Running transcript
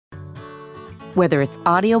Whether it's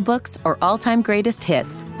audiobooks or all-time greatest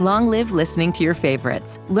hits, long live listening to your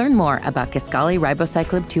favorites. Learn more about Kisqali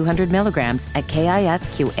Ribociclib 200 milligrams at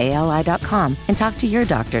KISQALI.com and talk to your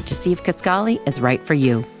doctor to see if Kisqali is right for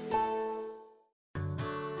you.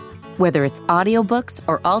 Whether it's audiobooks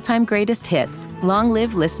or all-time greatest hits, long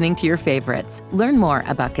live listening to your favorites. Learn more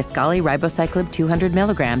about Kisqali Ribociclib 200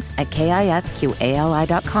 milligrams at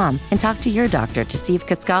KISQALI.com and talk to your doctor to see if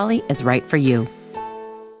Kisqali is right for you.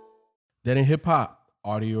 Then in hip hop,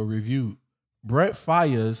 audio review, Brent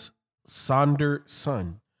Faiyaz, Sonder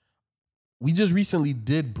son. We just recently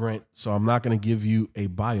did Brent, so I'm not going to give you a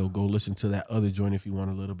bio. Go listen to that other joint if you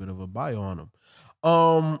want a little bit of a bio on him.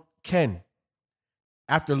 Ken,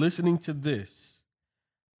 after listening to this,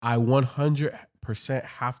 I 100%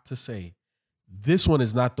 have to say, this one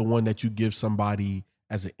is not the one that you give somebody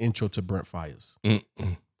as an intro to Brent Faiyaz.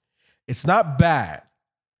 It's not bad.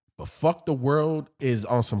 But Fuck the World is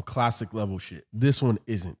on some classic level shit. This one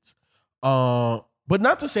isn't. But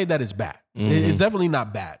not to say that it's bad. It's definitely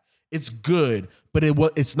not bad. It's good, but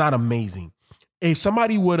it's not amazing. If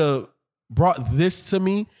somebody would have brought this to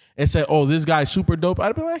me and said, oh, this guy's super dope,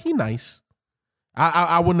 I'd be like, he nice.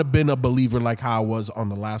 I wouldn't have been a believer like how I was on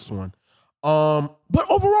the last one. But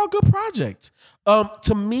overall, good project.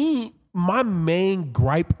 To me, my main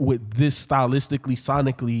gripe with this stylistically,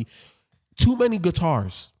 sonically, too many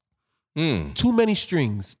guitars. Too many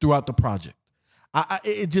strings throughout the project.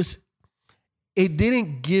 It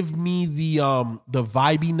didn't give me the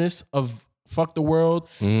vibiness of Fuck the World.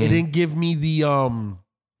 It didn't give me the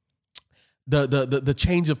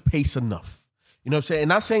change of pace enough. You know what I'm saying? And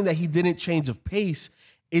not saying that he didn't change of pace.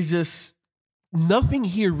 It's just nothing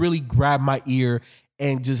here really grabbed my ear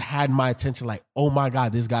and just had my attention like, oh my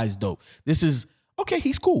God, this guy's dope. This is, okay,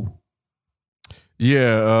 he's cool.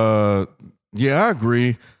 Yeah, I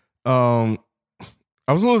agree. I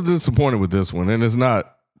was a little disappointed with this one, and it's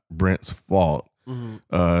not Brent's fault.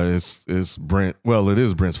 It's Brent. Well, it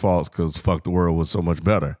is Brent's fault because Fuck the World was so much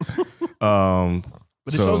better. But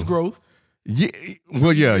it shows growth. Yeah,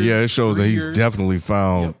 well, yeah. It shows that he's definitely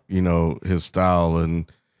found, his style and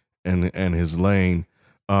his lane.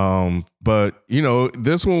 But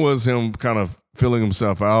this one was him kind of filling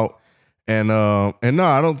himself out, and no,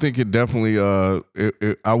 I don't think it definitely.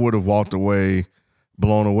 I would have walked away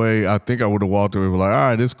blown away. I think I would have walked away with like, all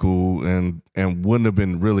right, it's cool, and wouldn't have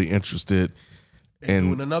been really interested in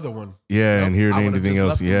doing another one. Yeah, and hearing anything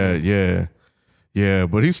else. Yeah.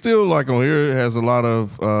 But he's still like on here has a lot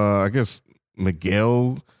of I guess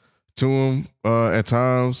Miguel to him at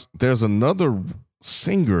times. There's another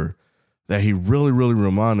singer that he really, really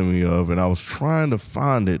reminded me of, and I was trying to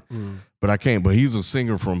find it, but I can't. But he's a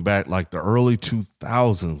singer from back like the early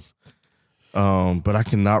 2000s. But I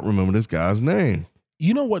cannot remember this guy's name.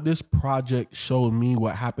 You know what this project showed me,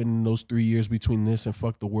 what happened in those 3 years between this and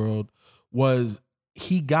Fuck the World, was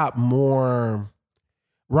he got more,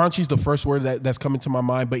 raunchy's the first word that's coming to my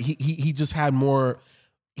mind, but he just had more,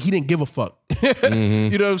 he didn't give a fuck.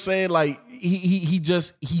 You know what I'm saying? Like he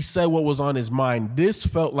said what was on his mind. This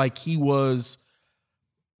felt like he was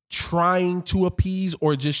trying to appease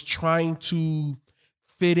or just trying to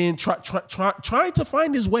fit in, trying to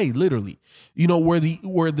find his way, literally. Where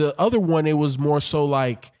the other one, it was more so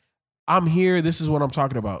like, I'm here, this is what I'm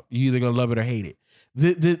talking about. You either gonna love it or hate it.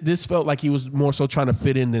 This felt like he was more so trying to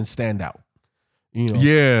fit in than stand out.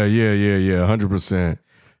 Yeah, 100%.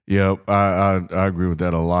 Yeah, I agree with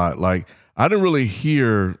that a lot. Like, I didn't really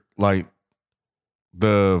hear like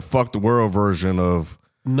the Fuck the World version of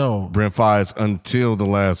Brent Faiyaz until the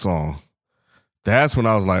last song. That's when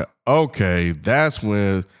I was like, okay, that's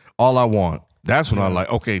when All I Want. That's when I was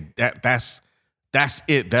like, okay, that's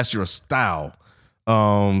it. That's your style.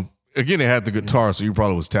 Again, it had the guitar, so you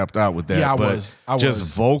probably was tapped out with that. Yeah, I but was.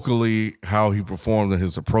 Just vocally, how he performed and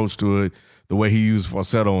his approach to it, the way he used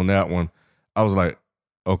falsetto on that one, I was like,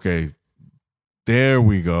 okay, there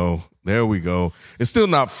we go. It's still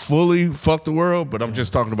not fully Fuck the World, but I'm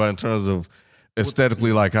just talking about in terms of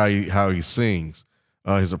aesthetically, like how he sings.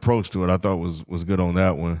 His approach to it, I thought was good on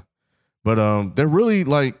that one. But they're really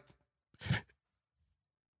like,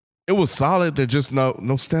 it was solid. They're just no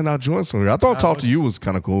standout joints on here. I thought Talk to You was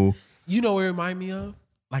kind of cool. You know what it reminded me of?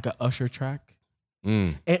 Like an Usher track.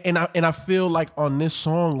 And I feel like on this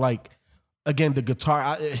song, like, again, the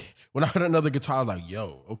guitar, when I heard another guitar, I was like,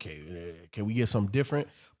 yo, okay, can we get something different?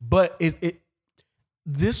 But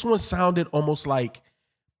this one sounded almost like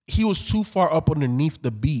he was too far up underneath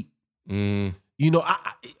the beat. I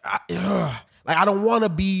don't want to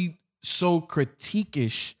be so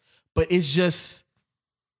critique-ish, but it's just,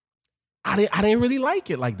 I didn't really like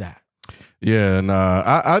it like that. Yeah,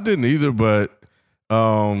 nah, I didn't either, but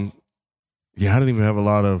Yeah, I didn't even have a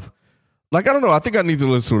lot of I don't know. I think I need to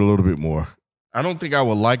listen to it a little bit more. I don't think I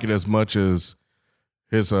would like it as much as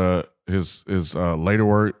his later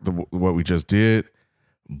work, what we just did.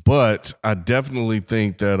 But I definitely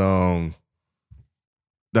think that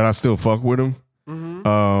that I still fuck with him.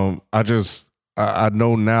 Mm-hmm. I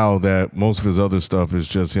know now that most of his other stuff is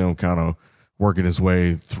just him kind of working his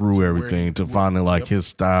way through everything to finding his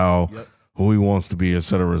style, who he wants to be, et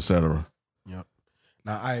cetera, et cetera. Yep.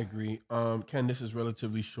 Now I agree. Ken, this is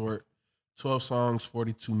relatively short. 12 songs,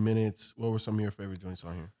 42 minutes. What were some of your favorite joints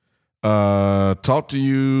on here? Talk to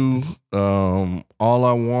You, All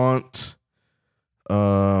I Want.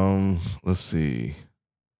 Let's see.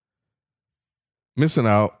 Missing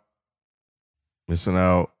Out,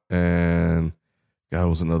 and God,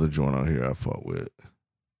 was another joint out here I fought with.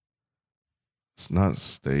 It's not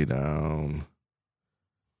Stay Down.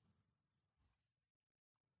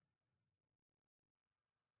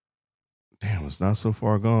 Damn, it's Not So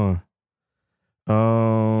Far Gone.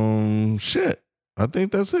 Shit. I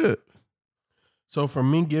think that's it. So for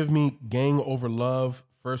me, give me Gang Over Love,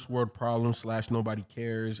 First World Problem / Nobody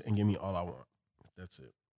Cares, and give me All I Want. That's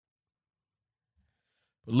it.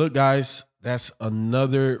 But look, guys, that's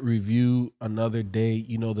another review, another day.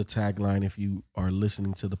 You know the tagline if you are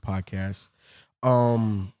listening to the podcast.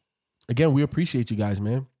 Again, we appreciate you guys,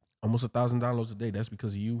 man. Almost 1,000 downloads a day. That's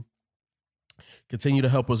because of you. Continue to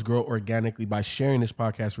help us grow organically by sharing this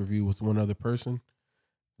podcast review with one other person.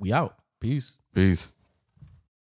 We out. Peace. Peace.